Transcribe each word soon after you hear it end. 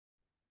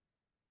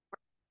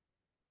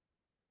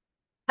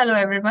Hello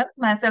everyone,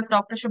 myself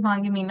Dr.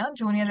 Shubhangi Meena,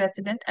 Junior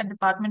Resident at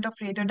Department of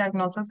Radio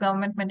Diagnosis,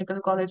 Government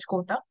Medical College,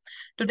 Kota.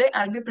 Today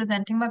I'll be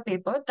presenting my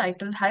paper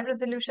titled High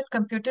Resolution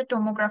Computed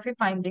Tomography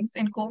Findings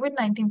in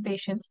COVID-19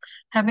 Patients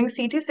Having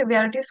CT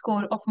Severity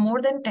Score of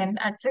More than 10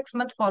 at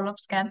 6-month follow-up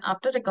scan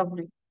after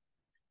recovery.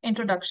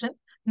 Introduction.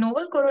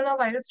 Novel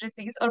coronavirus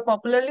disease, or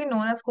popularly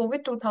known as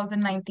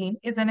COVID-2019,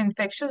 is an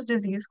infectious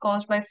disease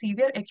caused by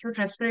severe acute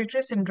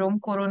respiratory syndrome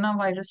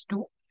coronavirus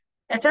 2.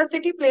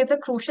 HRCT plays a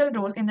crucial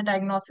role in the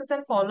diagnosis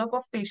and follow-up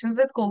of patients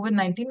with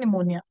COVID-19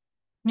 pneumonia.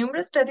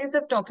 Numerous studies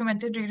have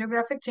documented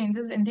radiographic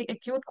changes in the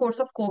acute course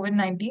of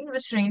COVID-19,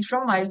 which range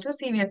from mild to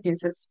severe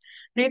cases.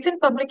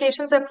 Recent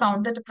publications have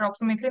found that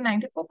approximately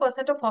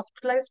 94% of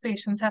hospitalized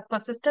patients have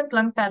persistent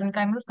lung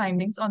parenchymal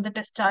findings on the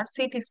discharge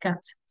CT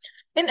scans.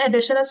 In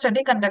addition, a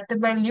study conducted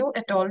by Liu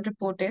et al.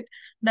 Reported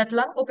that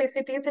lung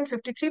opacities in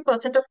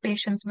 53% of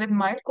patients with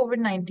mild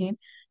COVID-19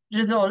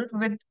 resolved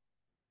with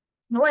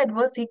no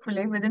adverse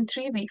sequelae within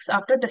 3 weeks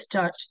after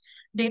discharge.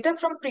 Data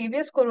from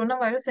previous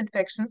coronavirus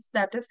infections,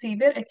 that is,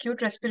 severe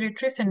acute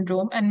respiratory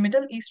syndrome and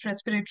Middle East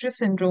respiratory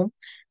syndrome,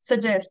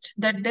 suggest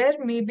that there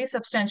may be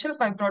substantial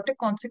fibrotic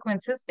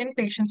consequences in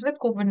patients with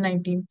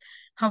COVID-19.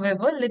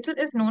 However, little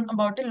is known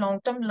about the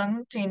long-term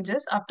lung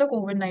changes after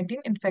COVID-19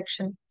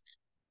 infection.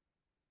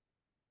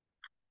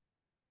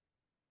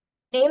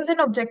 Aims and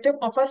objective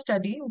of our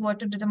study were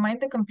to determine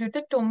the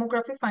computed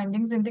tomography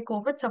findings in the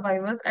COVID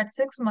survivors at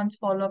 6 months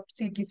follow-up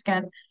CT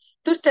scan,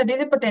 to study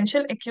the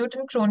potential acute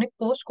and chronic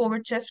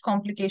post-COVID chest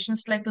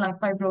complications like lung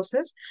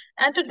fibrosis,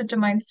 and to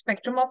determine the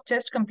spectrum of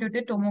chest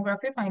computed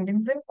tomography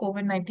findings in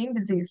COVID-19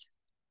 disease.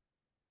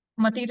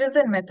 Materials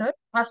and method.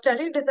 Our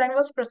study design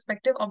was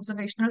prospective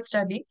observational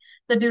study.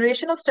 The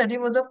duration of study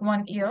was of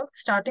 1 year,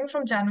 starting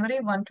from January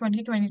 1,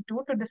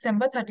 2022 to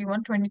December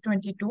 31,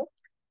 2022.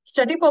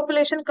 Study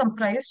population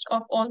comprised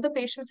of all the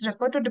patients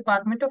referred to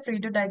Department of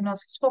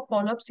Radiodiagnosis for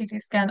follow-up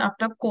CT scan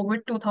after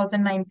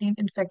COVID-2019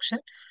 infection,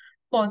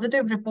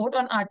 positive report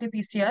on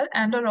RT-PCR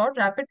and/or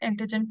rapid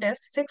antigen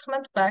test 6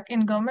 months back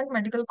in Government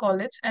Medical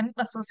College and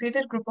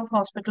Associated Group of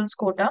Hospitals,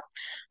 Kota,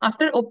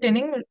 after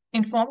obtaining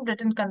informed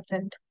written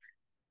consent.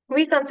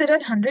 We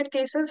considered 100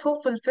 cases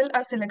who fulfill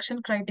our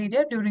selection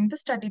criteria during the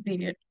study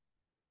period.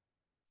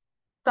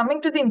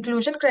 Coming to the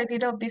inclusion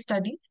criteria of the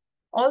study,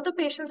 all the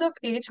patients of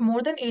age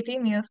more than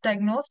 18 years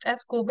diagnosed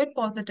as COVID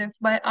positive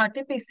by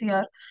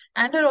RT-PCR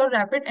and/or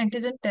rapid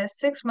antigen test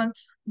 6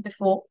 months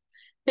before,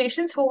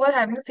 patients who were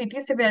having a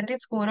CT severity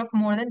score of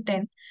more than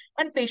 10,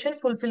 and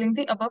patients fulfilling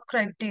the above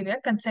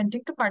criteria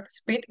consenting to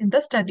participate in the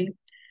study.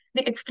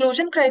 The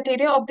exclusion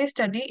criteria of the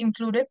study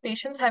included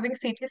patients having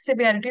CT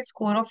severity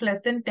score of less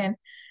than 10,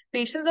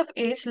 patients of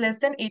age less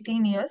than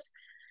 18 years,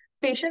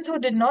 patients who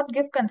did not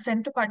give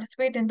consent to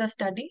participate in the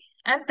study,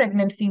 and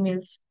pregnant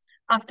females.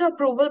 After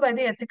approval by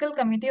the ethical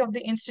committee of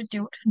the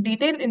institute,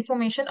 detailed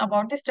information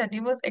about the study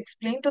was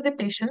explained to the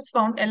patients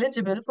found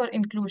eligible for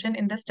inclusion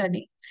in the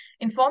study.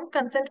 Informed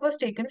consent was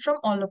taken from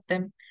all of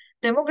them.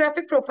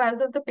 Demographic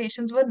profiles of the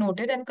patients were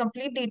noted, and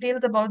complete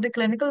details about the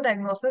clinical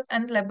diagnosis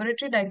and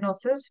laboratory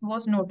diagnosis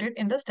was noted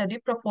in the study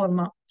pro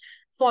forma.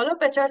 Follow-up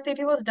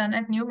HRCT was done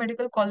at New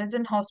Medical College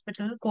and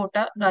Hospital,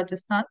 Kota,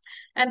 Rajasthan,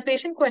 and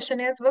patient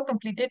questionnaires were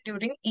completed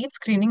during each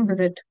screening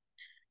visit.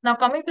 Now,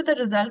 coming to the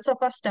results of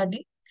our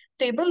study,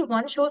 Table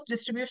 1 shows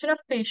distribution of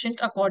patient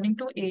according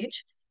to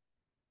age.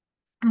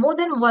 More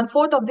than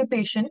 1/4 of the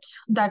patients,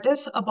 that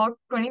is about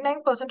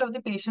 29% of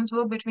the patients,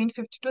 were between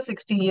 50 to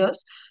 60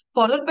 years,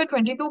 followed by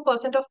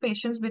 22% of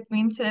patients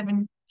between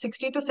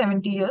 60 to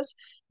 70 years,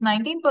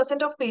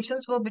 19% of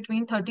patients were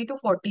between 30 to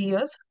 40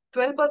 years,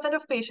 12%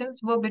 of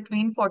patients were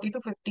between 40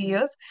 to 50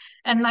 years,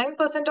 and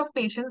 9% of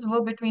patients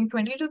were between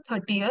 20 to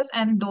 30 years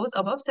and those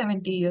above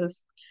 70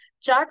 years.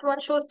 Chart 1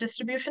 shows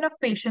distribution of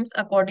patients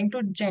according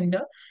to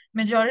gender.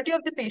 Majority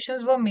of the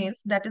patients were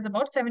males, that is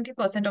about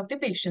 70% of the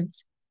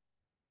patients.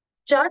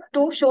 Chart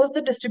 2 shows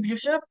the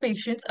distribution of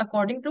patients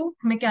according to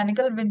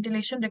mechanical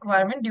ventilation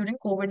requirement during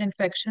COVID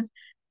infection.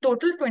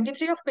 Total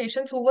 23 of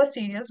patients who were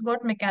serious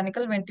got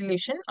mechanical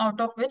ventilation,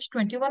 out of which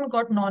 21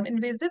 got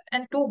non-invasive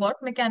and 2 got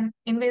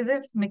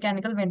invasive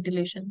mechanical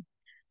ventilation.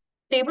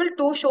 Table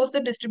 2 shows the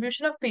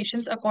distribution of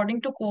patients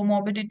according to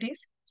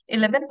comorbidities.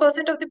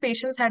 11% of the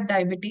patients had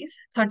diabetes,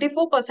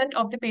 34%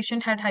 of the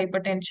patient had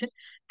hypertension,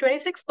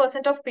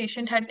 26% of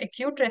patient had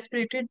acute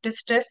respiratory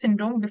distress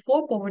syndrome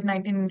before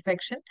COVID-19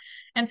 infection,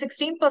 and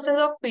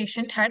 16% of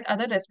patient had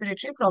other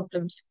respiratory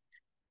problems.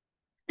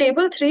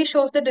 Table 3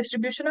 shows the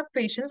distribution of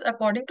patients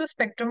according to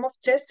spectrum of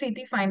chest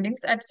CT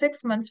findings at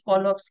 6 months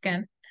follow-up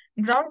scan.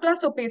 Ground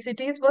glass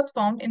opacities was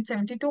found in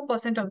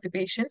 72% of the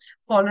patients,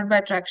 followed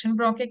by traction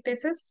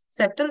bronchiectasis,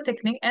 septal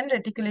thickening, and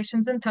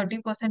reticulations in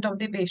 30% of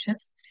the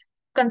patients.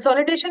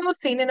 Consolidation was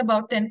seen in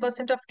about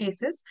 10% of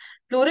cases.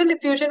 Pleural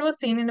effusion was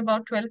seen in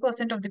about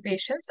 12% of the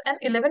patients, and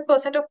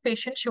 11% of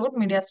patients showed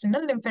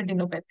mediastinal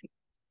lymphadenopathy.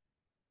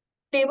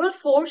 Table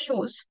 4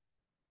 shows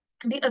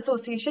the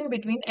association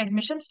between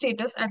admission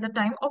status at the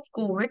time of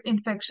COVID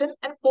infection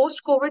and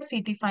post-COVID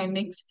CT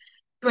findings.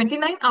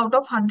 29 out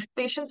of 100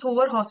 patients who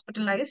were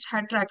hospitalized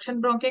had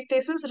traction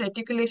bronchiectasis,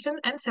 reticulation,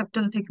 and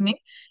septal thickening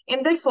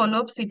in their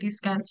follow-up CT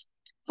scans.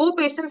 4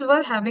 patients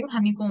were having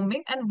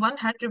honeycombing and 1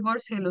 had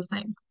reverse halo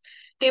sign.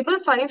 Table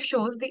 5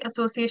 shows the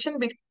association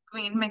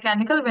between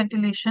mechanical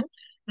ventilation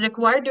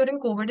required during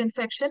COVID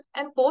infection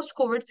and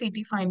post-COVID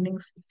CT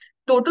findings.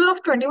 Total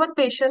of 21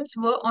 patients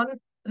were on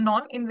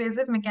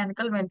non-invasive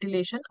mechanical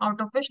ventilation,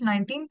 out of which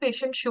 19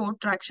 patients showed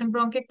traction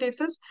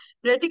bronchiectasis,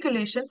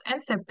 reticulations,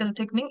 and septal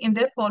thickening in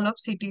their follow-up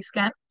CT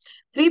scan.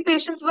 3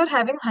 patients were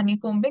having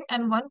honeycombing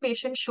and 1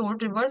 patient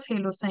showed reverse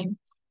halo sign.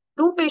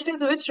 2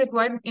 patients which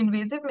required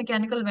invasive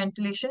mechanical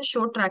ventilation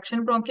showed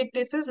traction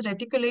bronchiectasis,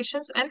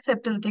 reticulations, and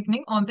septal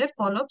thickening on their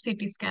follow-up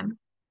CT scan.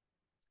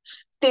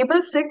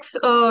 Table 6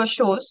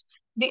 shows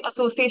the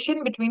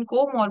association between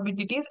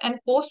comorbidities and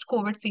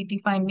post-COVID CT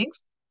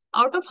findings.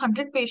 Out of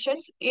 100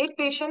 patients, 8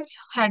 patients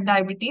had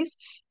diabetes,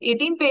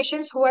 18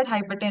 patients who had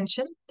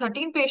hypertension,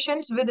 13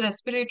 patients with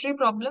respiratory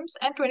problems,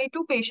 and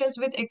 22 patients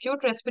with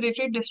acute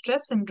respiratory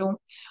distress syndrome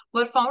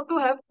were found to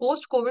have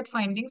post-COVID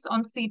findings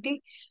on CT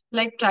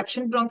like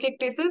traction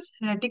bronchiectasis,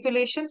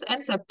 reticulations,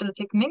 and septal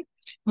thickening.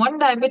 1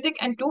 diabetic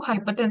and 2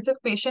 hypertensive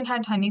patient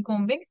had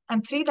honeycombing,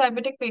 and 3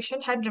 diabetic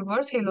patient had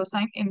reverse halo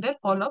sign in their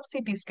follow-up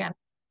CT scan.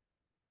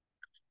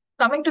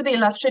 Coming to the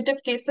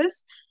illustrative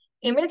cases,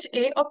 image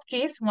A of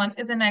case 1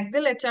 is an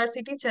axial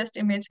HRCT chest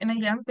image in a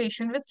young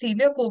patient with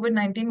severe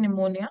COVID-19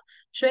 pneumonia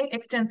showing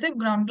extensive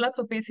ground glass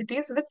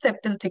opacities with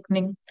septal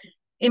thickening.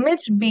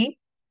 Image B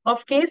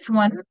of case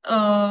 1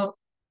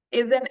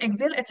 is an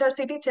axial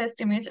HRCT chest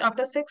image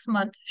after 6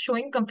 months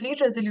showing complete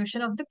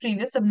resolution of the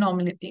previous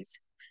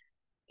abnormalities.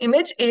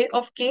 Image A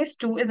of case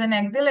 2 is an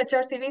axial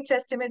HRCT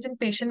chest image in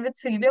patient with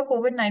severe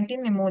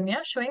COVID-19 pneumonia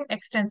showing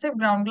extensive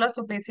ground glass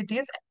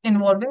opacities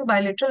involving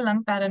bilateral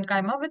lung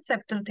parenchyma with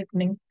septal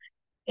thickening.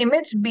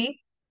 Image B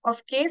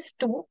of case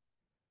 2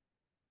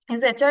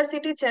 is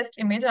HRCT chest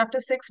image after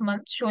 6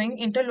 months showing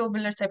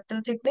interlobular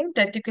septal thickening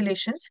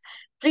reticulations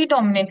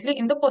predominantly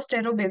in the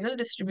posterobasal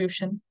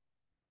distribution.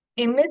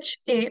 Image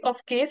A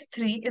of case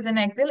 3 is an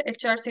axial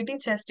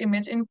HRCT chest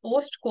image in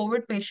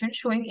post-COVID patient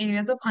showing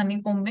areas of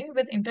honeycombing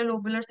with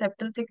interlobular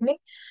septal thickening,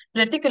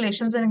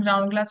 reticulations, and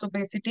ground glass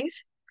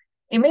opacities.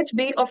 Image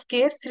B of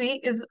case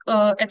 3 is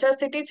a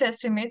HRCT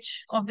chest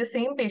image of the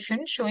same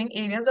patient showing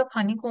areas of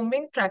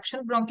honeycombing, traction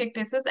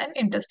bronchiectasis, and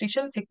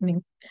interstitial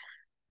thickening.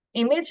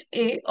 Image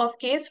A of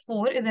case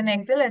 4 is an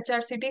axial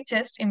HRCT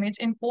chest image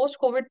in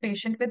post-COVID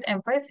patient with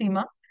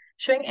emphysema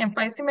showing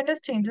emphysematous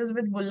changes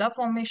with bulla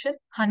formation,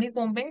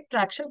 honeycombing,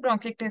 traction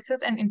bronchiectasis,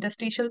 and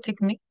interstitial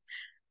thickening.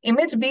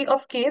 Image B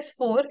of case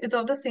 4 is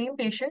of the same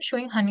patient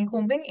showing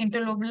honeycombing,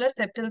 interlobular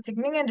septal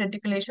thickening, and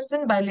reticulations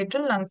in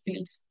bilateral lung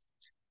fields.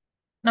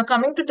 Now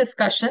coming to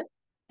discussion.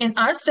 In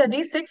our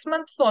study,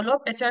 6-month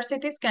follow-up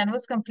HRCT scan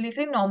was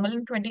completely normal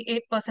in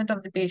 28%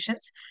 of the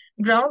patients.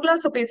 Ground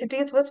glass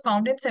opacities was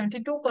found in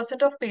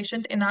 72% of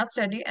patients in our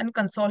study, and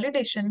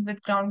consolidation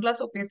with ground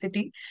glass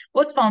opacity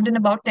was found in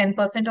about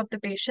 10% of the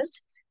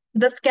patients.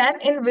 The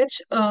scan in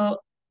which ground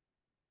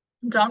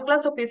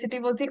glass opacity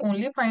was the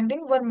only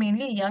finding were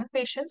mainly young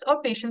patients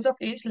or patients of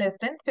age less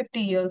than 50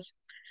 years.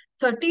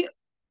 30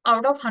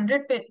 out of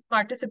 100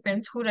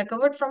 participants who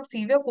recovered from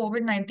severe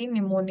COVID-19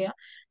 pneumonia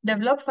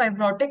developed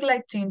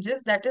fibrotic-like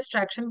changes, that is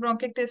traction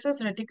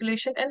bronchiectasis,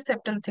 reticulation, and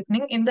septal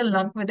thickening in the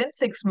lung within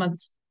 6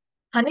 months.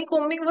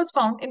 Honeycombing was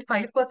found in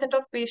 5%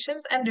 of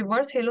patients and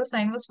reverse halo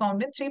sign was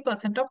found in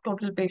 3% of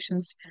total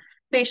patients.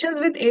 Patients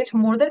with age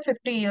more than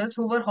 50 years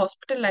who were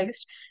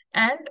hospitalized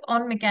and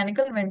on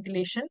mechanical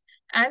ventilation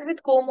and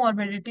with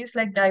comorbidities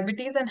like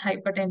diabetes and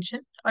hypertension,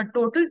 a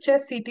total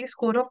chest CT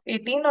score of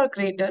 18 or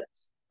greater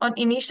on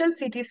initial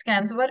CT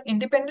scans were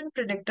independent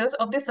predictors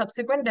of the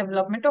subsequent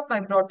development of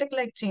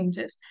fibrotic-like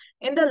changes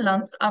in the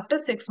lungs after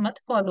 6-month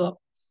follow-up.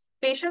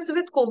 Patients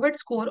with COVID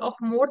score of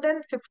more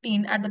than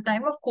 15 at the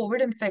time of COVID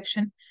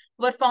infection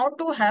were found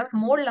to have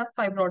more lung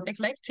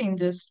fibrotic-like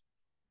changes.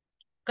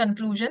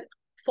 Conclusion: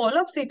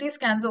 follow-up CT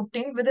scans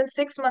obtained within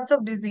 6 months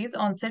of disease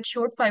onset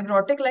showed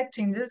fibrotic-like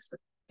changes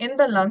in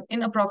the lung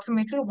in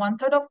approximately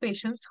 1/3 of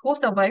patients who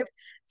survived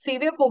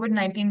severe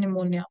COVID-19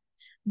 pneumonia.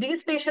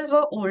 These patients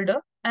were older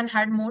and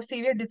had more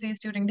severe disease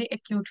during the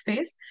acute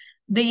phase.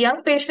 The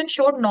young patients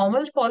showed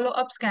normal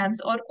follow-up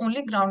scans or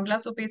only ground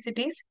glass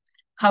opacities.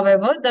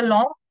 However, the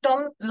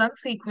long-term lung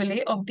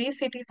sequelae of these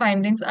CT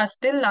findings are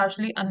still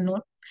largely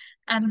unknown,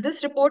 and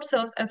this report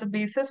serves as a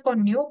basis for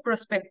new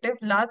prospective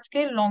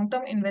large-scale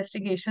long-term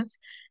investigations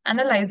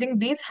analyzing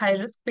these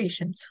high-risk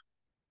patients.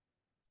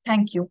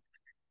 Thank you.